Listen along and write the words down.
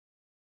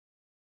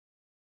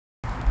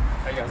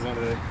guys doing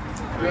today?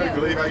 Good,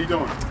 Kalif, how you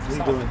doing? How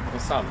you doing?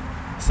 What's solid?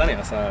 Sunny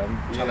outside.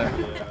 I'm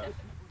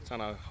trying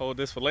to hold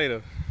this for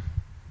later.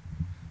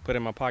 Put it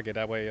in my pocket.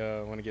 That way,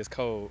 when it gets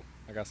cold,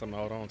 I got something to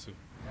hold on to. It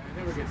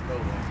never gets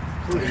cold.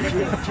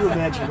 Did you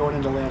imagine going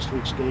into last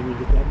week's game you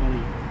get that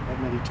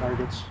many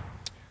targets?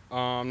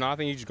 No, I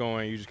think you just go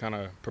in, you just kind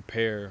of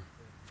prepare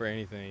for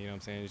anything. You know what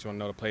I'm saying? You just want to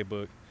know the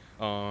playbook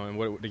and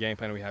what the game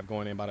plan we have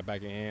going in by the back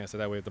of your hand, so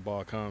that way if the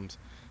ball comes,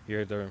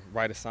 you're at the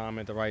right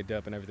assignment, the right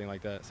depth, and everything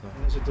like that. So.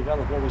 And as it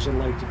developed, what was it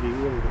like to be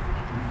really the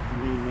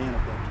main man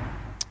at that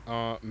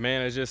time?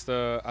 Man, it's just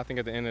I think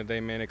at the end of the day,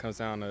 man, it comes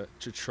down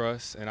to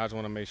trust, and I just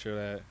want to make sure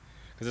that,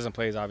 because there's some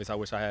plays obviously I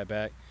wish I had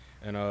back,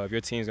 and if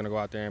your team's gonna go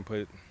out there and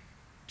put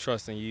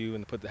trust in you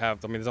and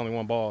there's only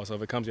one ball, so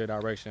if it comes your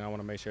direction, I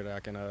want to make sure that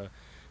I can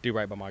do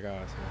right by my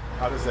guys. So.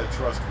 How does that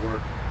trust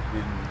work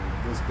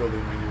in this building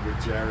when you're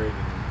with Jared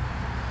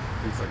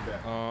and things like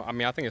that?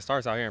 I think it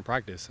starts out here in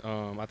practice.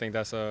 I think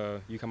that's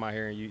you come out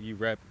here and you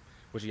rep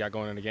what you got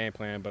going in the game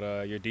plan,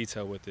 but you're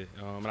detailed with it.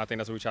 And I think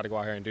that's what we try to go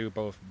out here and do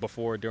both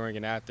before, during,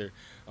 and after,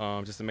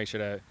 just to make sure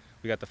that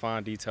we got the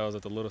fine details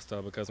of the little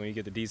stuff, because when you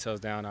get the details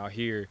down out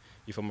here,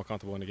 you feel more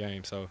comfortable in the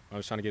game. So I'm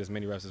just trying to get as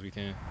many reps as we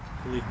can.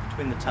 Kalif,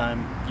 between the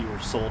time you were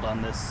sold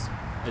on this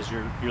as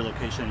your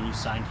location and you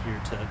signed here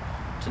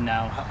to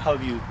now, how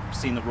have you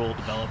seen the role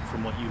develop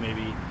from what you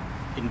maybe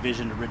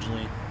envisioned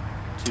originally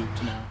to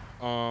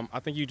now? I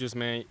think you just,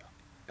 man,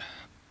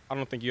 I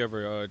don't think you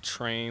ever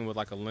train with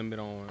like a limit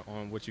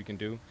on what you can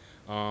do.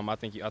 I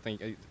think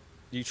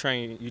you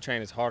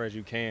train as hard as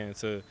you can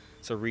to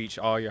reach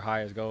all your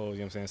highest goals.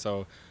 You know what I'm saying?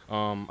 So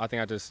I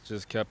think I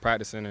just kept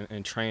practicing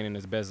and training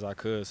as best as I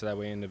could, so that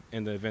way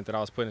in the event that I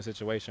was put in a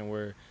situation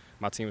where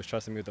my team was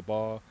trusting me with the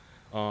ball,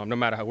 no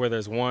matter whether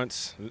it's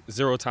once,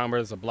 zero time,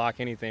 whether it's a block,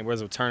 anything,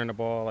 whether it's returning the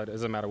ball, like, it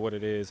doesn't matter what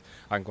it is,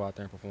 I can go out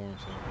there and perform.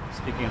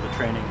 So. Speaking of the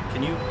training,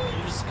 can you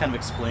just kind of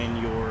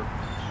explain your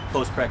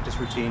post-practice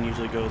routine?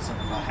 Usually goes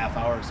about a half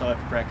hour or so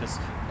after practice.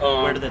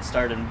 Where did that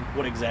start, and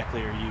what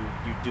exactly are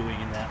you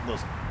doing in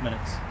those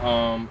minutes?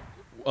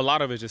 A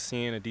lot of it is just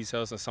seeing the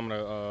details, and some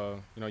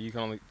of the you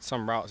can only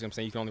some routes. You know what I'm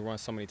saying, you can only run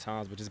so many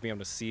times, but just being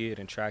able to see it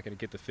and track it and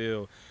get the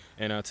feel.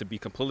 And to be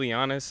completely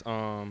honest,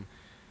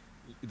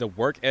 the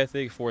work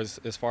ethic for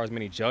as far as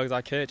many jugs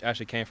I catch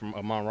actually came from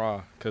Amon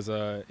Ra, because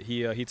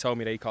he told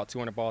me that he caught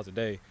 200 balls a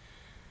day,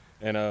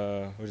 and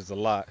which is a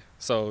lot.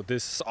 So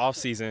this off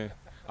season,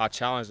 I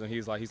challenged him.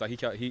 He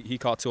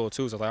caught 202s.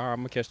 So I was like, all right, I'm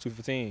gonna catch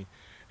 215.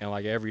 And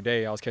like every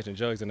day, I was catching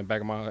jugs in the back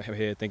of my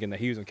head, thinking that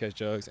he was gonna catch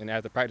jugs. And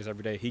after practice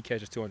every day, he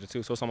catches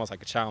 202. So it's almost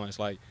like a challenge.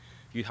 Like,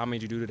 how many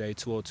did you do today?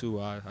 202.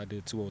 I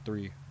did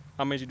 203.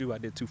 How many did you do? I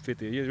did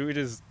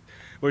 250.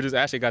 We just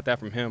actually got that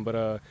from him.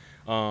 But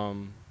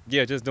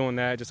yeah, just doing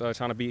that, just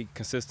trying to be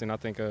consistent. I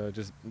think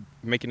just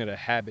making it a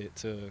habit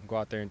to go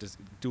out there and just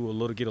get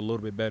a little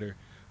bit better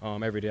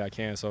every day I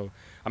can. So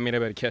I mean, I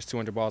better catch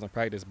 200 balls in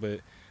practice,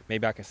 but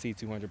maybe I can see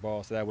 200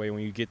 balls, so that way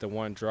when you get the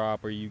one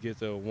drop or you get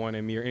the one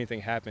in me or anything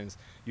happens,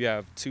 you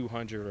have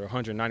 200 or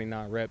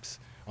 199 reps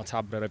on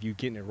top of that of you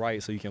getting it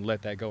right, so you can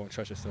let that go and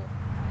trust yourself.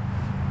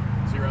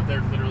 So you're out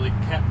there literally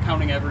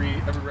counting every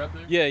rep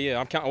there? Yeah.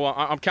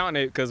 I'm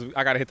counting it because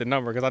I gotta hit the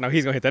number, because I know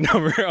he's gonna hit that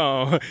number.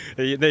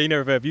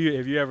 If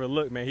you ever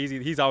look, man,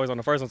 he's always on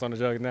the first ones on the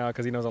jug now,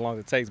 because he knows how long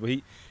it takes. But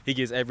he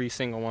gets every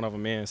single one of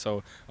them in.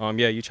 So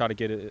yeah, you try to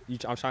get it.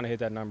 I'm trying to hit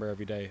that number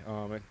every day,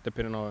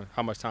 depending on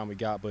how much time we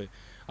got. But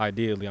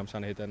ideally, I'm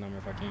trying to hit that number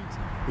if I can.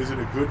 So. Is it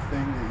a good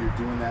thing that you're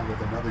doing that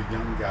with another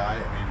young guy? I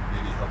mean,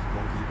 maybe it helps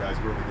both of you guys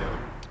grow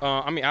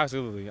together.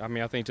 Absolutely.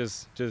 I think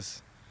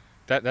just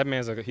that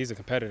man's he's a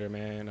competitor,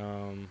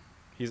 man.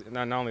 He's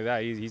not only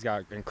that, he's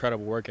got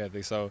incredible work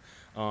ethic. So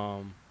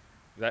to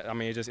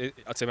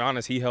be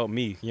honest, he helped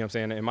me. You know what I'm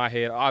saying? In my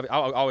head, I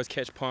always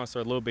catch punts or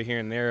a little bit here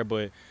and there,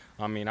 but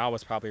I mean, I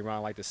was probably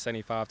around like the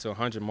 75 to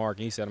 100 mark,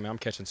 and he said, I'm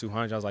catching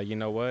 200. I was like, you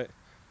know what?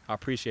 I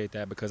appreciate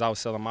that, because I was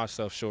selling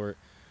myself short.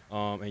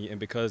 And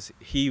because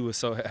he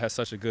has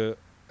such a good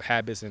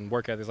habits and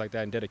work ethics like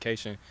that and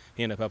dedication,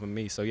 he ended up helping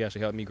me. So he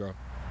actually helped me grow.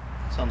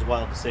 Sounds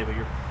wild to say, but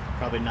you're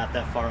probably not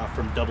that far off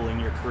from doubling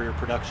your career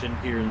production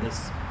here in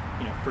this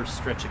first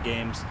stretch of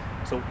games.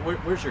 So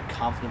where's your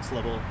confidence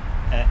level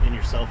in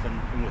yourself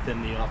and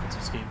within the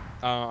offensive scheme?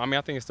 I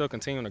think it's still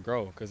continuing to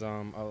grow, because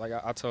like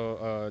I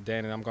told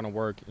Dan, and I'm going to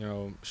work,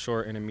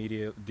 short,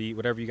 intermediate, deep,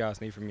 whatever you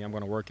guys need from me, I'm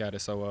going to work at it.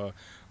 So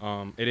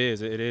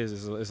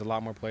it's a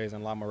lot more plays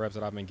and a lot more reps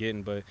that I've been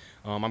getting, but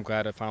I'm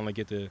glad to finally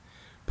get to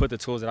put the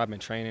tools that I've been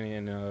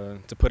training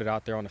and to put it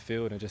out there on the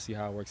field and just see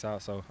how it works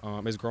out. So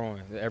it's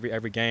growing.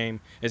 Every game,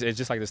 it's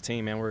just like this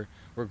team, man.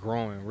 We're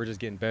growing. We're just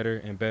getting better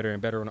and better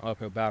and better on an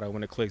uphill battle.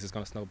 When it clicks, it's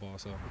going to snowball.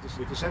 So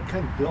does that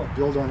kind of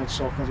build on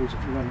itself? In other words,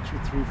 if you run 2,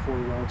 3, 4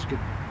 routes,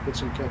 get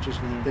some catches,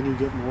 then you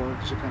get more.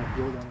 Does it kind of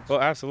build on itself?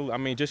 Well, absolutely. I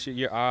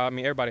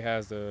mean, everybody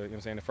has the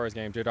the first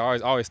game. I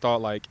always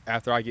thought, like,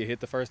 after I get hit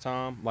the first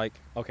time, like,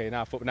 okay,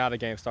 now the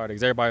game started.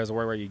 Because everybody was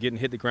aware where you're getting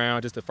hit the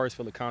ground, just the first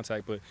feel of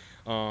contact, but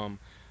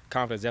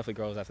confidence definitely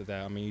grows after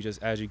that. I mean, you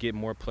just, as you get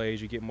more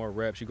plays, you get more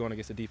reps, you're going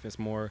against the defense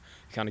more,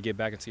 you kind of get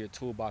back into your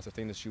toolbox of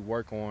things that you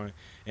work on,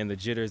 and the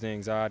jitters, the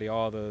anxiety,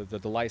 all the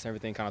lights and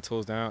everything kind of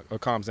tools down or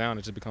calms down.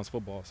 It just becomes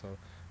football. So,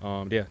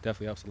 yeah,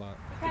 definitely helps a lot.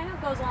 It kind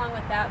of goes along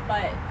with that,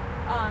 but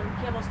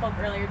Campbell spoke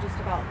earlier just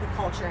about the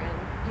culture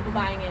and people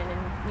buying in, and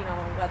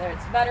whether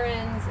it's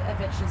veterans, if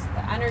it's just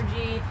the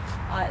energy,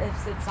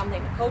 if it's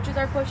something the coaches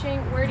are pushing.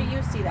 Where do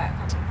you see that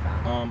coming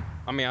from?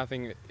 I mean, I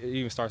think it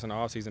even starts in the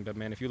offseason, but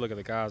man, if you look at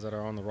the guys that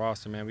are on the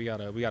roster, man, we got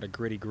a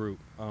gritty group,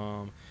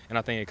 and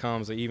I think it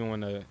comes even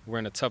when we're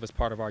in the toughest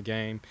part of our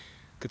game.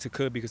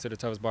 Could be considered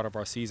the toughest part of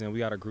our season. We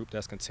got a group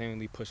that's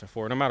continually pushing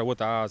forward. No matter what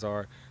the odds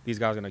are, these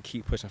guys are going to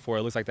keep pushing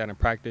forward. It looks like that in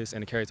practice,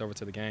 and it carries over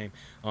to the game.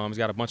 He's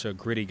got a bunch of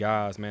gritty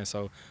guys, man.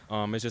 So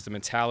it's just the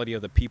mentality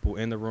of the people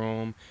in the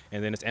room,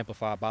 and then it's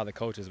amplified by the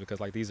coaches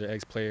because, like, these are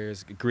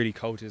ex-players, gritty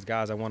coaches,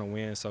 guys that want to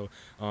win. So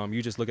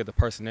you just look at the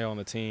personnel on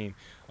the team.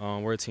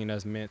 We're a team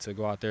that's meant to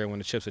go out there when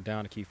the chips are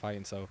down to keep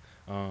fighting. So,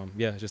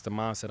 yeah, just the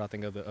mindset, I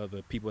think, of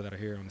the people that are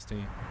here on this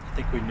team. I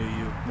think we knew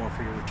you more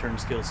for your return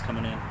skills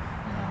coming in.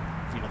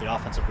 The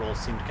offensive role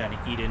seemed to kind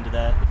of eat into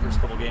that the first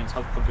couple games.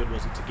 How good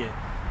was it to get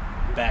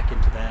back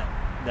into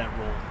that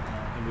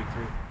role in week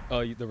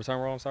 3? The return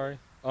role, I'm sorry.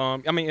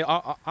 I mean,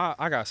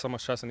 I got so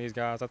much trust in these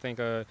guys. I think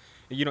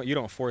you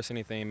don't force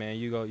anything, man.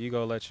 You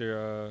go let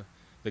your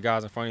the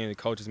guys in front of you, the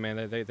coaches,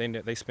 man.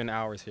 They spend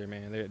hours here,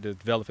 man. They're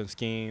developing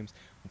schemes,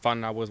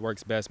 finding out what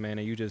works best, man.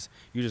 And you just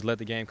let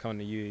the game come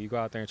to you. You go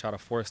out there and try to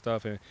force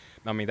stuff, and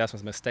I mean that's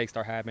when mistakes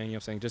start happening. You know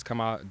what I'm saying? Just come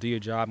out, do your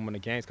job, and when the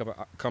game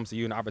comes to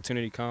you and the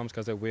opportunity comes,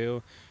 because it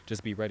will,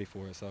 just be ready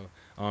for it. So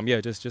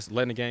yeah, just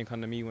letting the game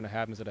come to me when it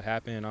happens, it'll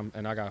happen.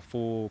 And I got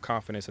full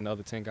confidence in the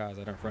other 10 guys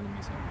that are in front of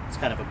me. So it's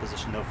kind of a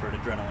position though for an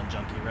adrenaline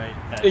junkie, right?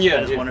 I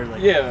just wondered,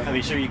 like, yeah. I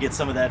mean, sure you get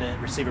some of that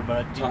at receiver,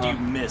 but do you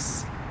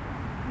miss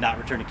not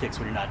returning kicks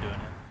when you're not doing it?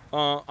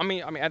 I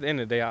mean, at the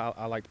end of the day,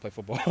 I like to play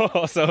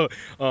football. So,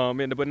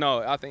 but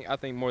no, I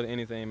think more than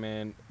anything,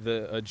 man,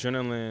 the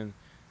adrenaline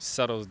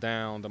settles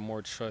down the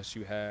more trust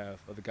you have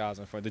of the guys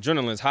in front. The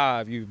adrenaline's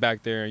high if you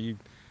back there and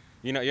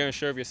you're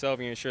unsure of yourself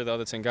and you're unsure of the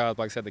other 10 guys.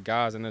 Like I said, the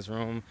guys in this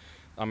room,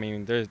 I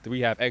mean,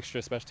 we have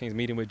extra special teams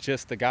meeting with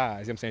just the guys. You know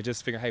what I'm saying?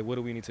 Just figuring, hey, what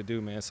do we need to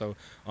do, man? So,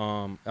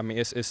 I mean,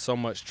 it's so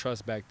much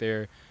trust back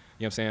there.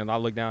 You know what I'm saying? I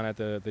look down at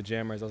the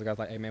jammers. Those guys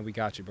like, hey, man, we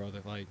got you,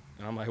 brother. Like,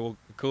 and I'm like, well,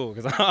 cool,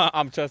 because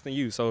I'm trusting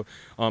you. So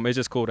it's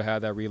just cool to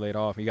have that relayed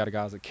off. You got the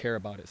guys that care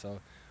about it. So,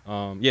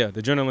 yeah,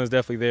 the adrenaline is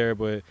definitely there,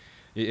 but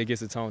it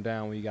gets it toned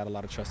down when you got a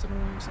lot of trust in the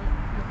room. So,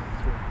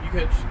 yeah. You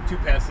catch 2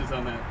 passes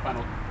on that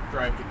final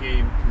drive of the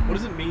game. What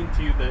does it mean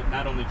to you that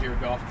not only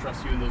Jared Goff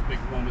trusts you in those big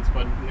moments,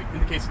 but in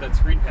the case of that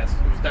screen pass,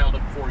 it was dialed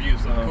up for you,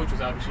 so the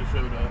coaches obviously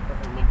showed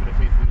a little bit of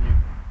faith in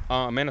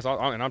you. Man, it's all,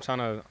 and I'm trying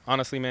to,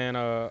 honestly, man,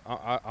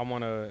 I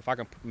want to, if I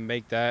can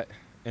make that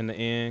in the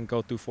end,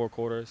 go through 4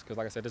 quarters, because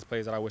like I said, this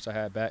plays that I wish I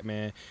had back,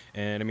 man,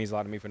 and it means a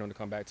lot to me for them to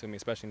come back to me,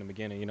 especially in the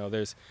beginning.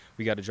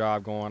 We got a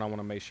drive going. I want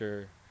to make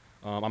sure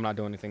I'm not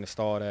doing anything to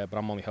stall that, but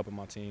I'm only helping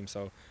my team.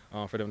 So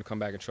for them to come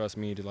back and trust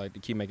me to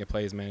keep making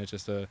plays, man,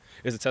 it's a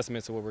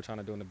testament to what we're trying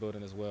to do in the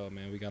building as well,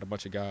 man. We got a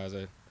bunch of guys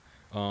that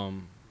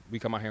we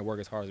come out here and work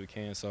as hard as we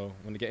can. So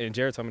and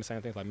Jared told me the same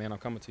thing, like, man, I'm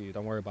coming to you.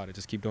 Don't worry about it.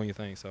 Just keep doing your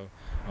thing. So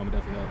it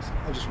definitely helps.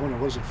 I just wonder,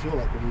 what does it feel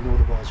like when you know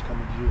the ball's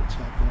coming to you? It's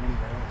not going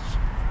anywhere else.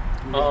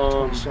 You have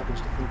 20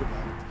 seconds to think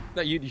about it.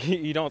 No,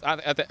 you don't.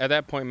 At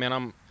that point,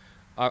 man,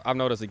 I've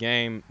noticed the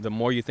game. The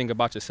more you think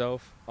about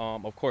yourself,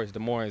 of course, the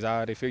more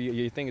anxiety. If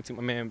you're thinking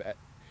too, man,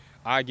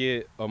 I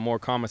get a more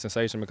common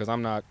sensation because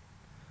I'm not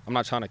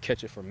trying to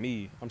catch it for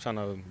me. I'm trying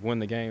to win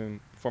the game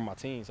for my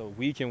team so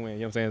we can win. You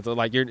know what I'm saying? So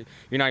like you're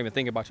not even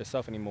thinking about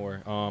yourself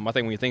anymore. I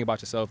think when you think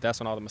about yourself, that's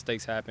when all the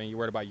mistakes happen. You're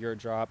worried about your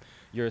drop,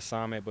 your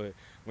assignment, but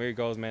where it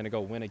goes, man, to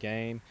go win a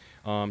game,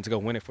 to go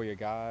win it for your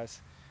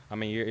guys. I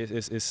mean,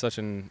 it's such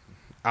an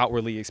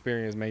outwardly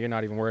experience, man. You're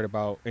not even worried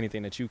about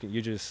anything that you can.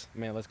 You just,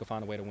 man, let's go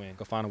find a way to win.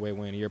 Go find a way to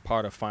win. And you're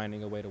part of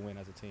finding a way to win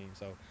as a team.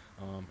 So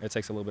it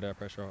takes a little bit of that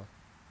pressure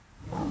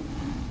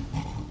off.